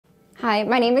Hi,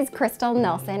 my name is Crystal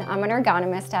Nelson. I'm an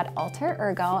ergonomist at Alter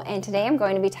Ergo, and today I'm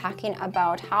going to be talking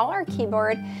about how our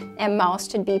keyboard and mouse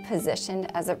should be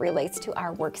positioned as it relates to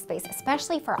our workspace,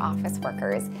 especially for office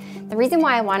workers. The reason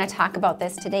why I want to talk about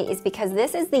this today is because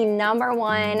this is the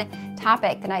 #1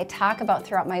 topic that I talk about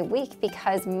throughout my week,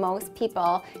 because most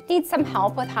people need some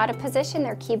help with how to position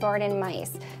their keyboard and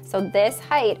mice. So this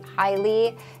height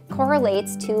highly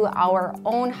correlates to our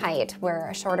own height, where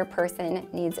a shorter person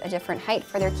needs a different height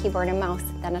for their keyboard and mouse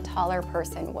than a taller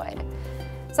person would.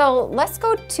 So let's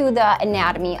go to the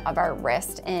anatomy of our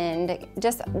wrist and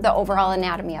just the overall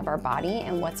anatomy of our body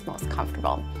and what's most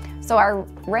comfortable. So our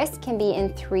wrist can be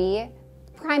in 3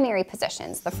 primary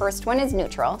positions. The first one is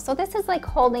neutral. So this is like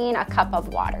holding a cup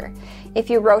of water. If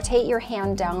you rotate your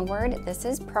hand downward, this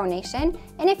is pronation.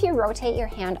 And if you rotate your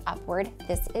hand upward,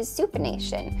 this is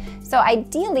supination. So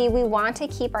ideally, we want to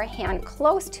keep our hand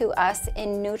close to us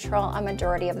in neutral a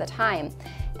majority of the time.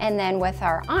 And then with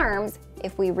our arms,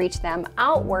 if we reach them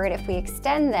outward, if we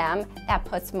extend them, that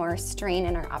puts more strain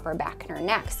in our upper back and our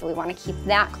neck. So we want to keep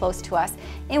that close to us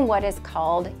in what is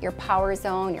called your power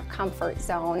zone, your comfort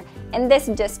zone. And this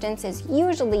distance is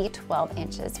usually 12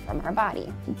 inches from our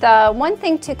body. The one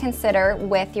thing to consider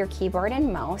with your keyboard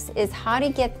and mouse is how to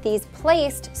get these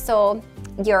placed so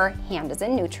your hand is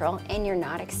in neutral and you're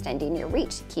not extending your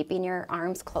reach, keeping your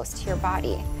arms close to your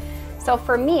body. So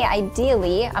for me,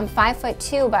 ideally, I'm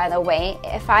 5'2", by the way.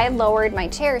 If I lowered my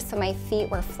chair so my feet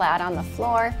were flat on the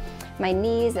floor, my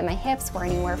knees and my hips were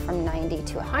anywhere from 90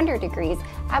 to 100 degrees,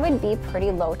 I would be pretty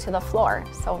low to the floor.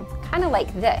 So kind of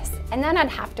like this. And then I'd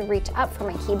have to reach up for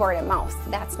my keyboard and mouse.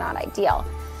 That's not ideal.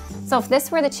 So if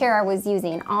this were the chair I was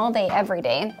using all day, every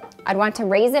day, I'd want to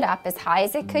raise it up as high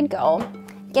as it could go,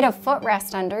 get a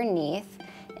footrest underneath,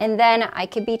 and then I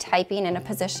could be typing in a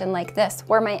position like this,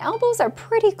 where my elbows are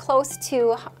pretty close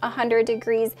to 100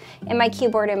 degrees and my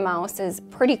keyboard and mouse is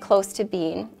pretty close to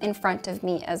being in front of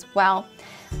me as well.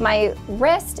 My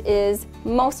wrist is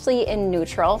mostly in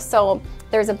neutral, so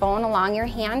there's a bone along your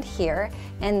hand here,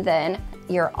 and then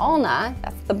your ulna,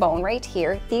 that's the bone right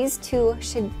here, these two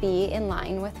should be in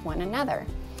line with one another.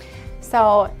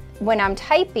 So when I'm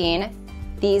typing,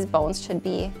 these bones should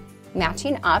be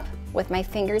matching up with my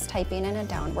fingers typing in a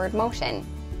downward motion.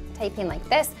 Typing like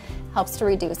this helps to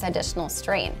reduce additional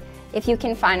strain. If you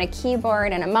can find a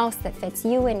keyboard and a mouse that fits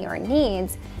you and your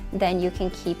needs, then you can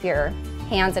keep your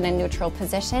hands in a neutral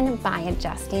position by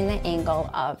adjusting the angle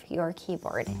of your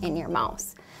keyboard and your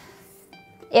mouse.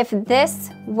 If this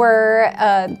were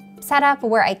a setup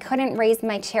where I couldn't raise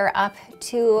my chair up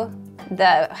to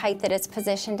the height that it's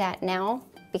positioned at now,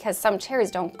 because some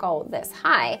chairs don't go this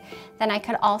high, then I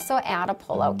could also add a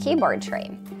pull-out keyboard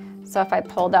tray. So if I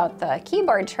pulled out the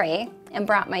keyboard tray and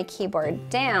brought my keyboard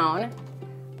down,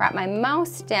 brought my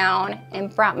mouse down,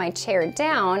 and brought my chair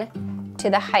down to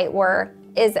the height where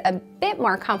is a bit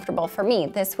more comfortable for me,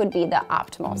 this would be the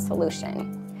optimal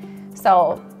solution.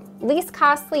 So least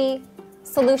costly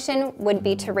solution would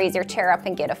be to raise your chair up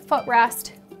and get a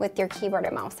footrest with your keyboard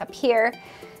and mouse up here.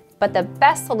 But the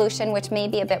best solution, which may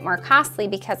be a bit more costly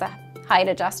because a height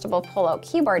adjustable pull-out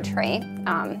keyboard tray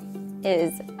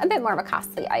is a bit more of a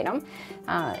costly item,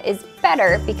 is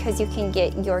better because you can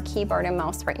get your keyboard and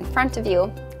mouse right in front of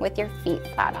you with your feet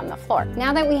flat on the floor.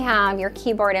 Now that we have your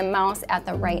keyboard and mouse at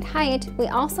the right height, we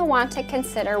also want to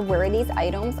consider where these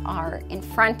items are in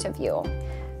front of you.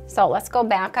 So let's go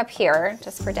back up here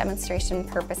just for demonstration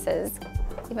purposes,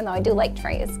 even though I do like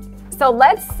trays. So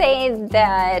let's say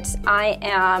that I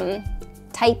am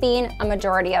typing a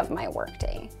majority of my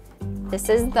workday. This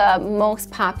is the most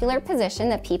popular position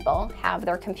that people have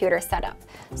their computer set up.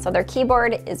 So their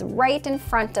keyboard is right in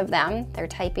front of them, they're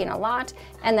typing a lot,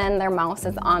 and then their mouse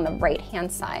is on the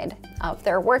right-hand side of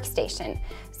their workstation.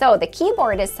 So the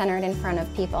keyboard is centered in front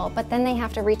of people, but then they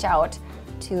have to reach out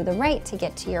to the right to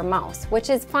get to your mouse,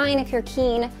 which is fine if you're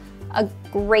keying a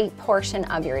great portion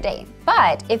of your day.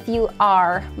 But if you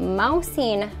are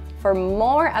mousing for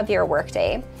more of your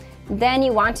workday, then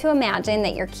you want to imagine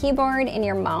that your keyboard and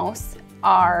your mouse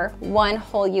are one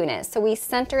whole unit. So we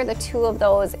center the two of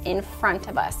those in front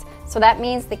of us. So that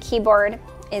means the keyboard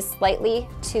is slightly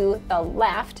to the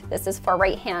left. This is for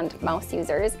right-hand mouse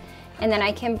users. And then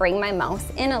I can bring my mouse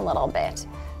in a little bit.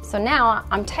 So now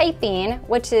I'm typing,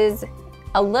 which is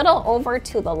a little over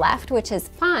to the left, which is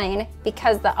fine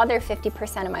because the other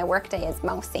 50% of my workday is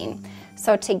mousing.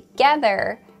 So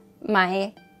together,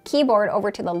 my keyboard over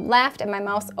to the left and my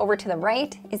mouse over to the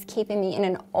right is keeping me in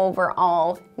an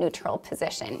overall neutral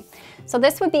position. So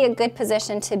this would be a good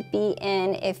position to be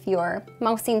in if you're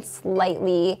mousing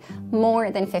slightly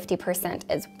more than 50%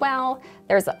 as well.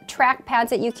 There's track pads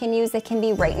that you can use that can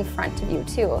be right in front of you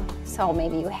too. So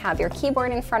maybe you have your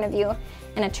keyboard in front of you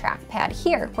and a trackpad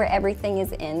here where everything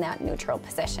is in that neutral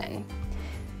position.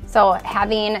 So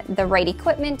having the right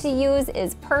equipment to use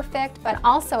is perfect, but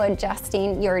also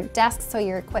adjusting your desk so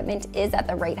your equipment is at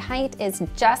the right height is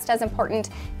just as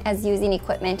important as using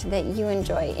equipment that you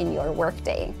enjoy in your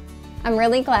workday. I'm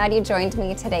really glad you joined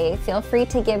me today. Feel free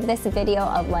to give this video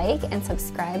a like and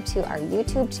subscribe to our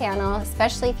YouTube channel,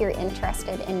 especially if you're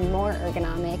interested in more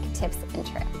ergonomic tips and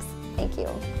tricks. Thank you.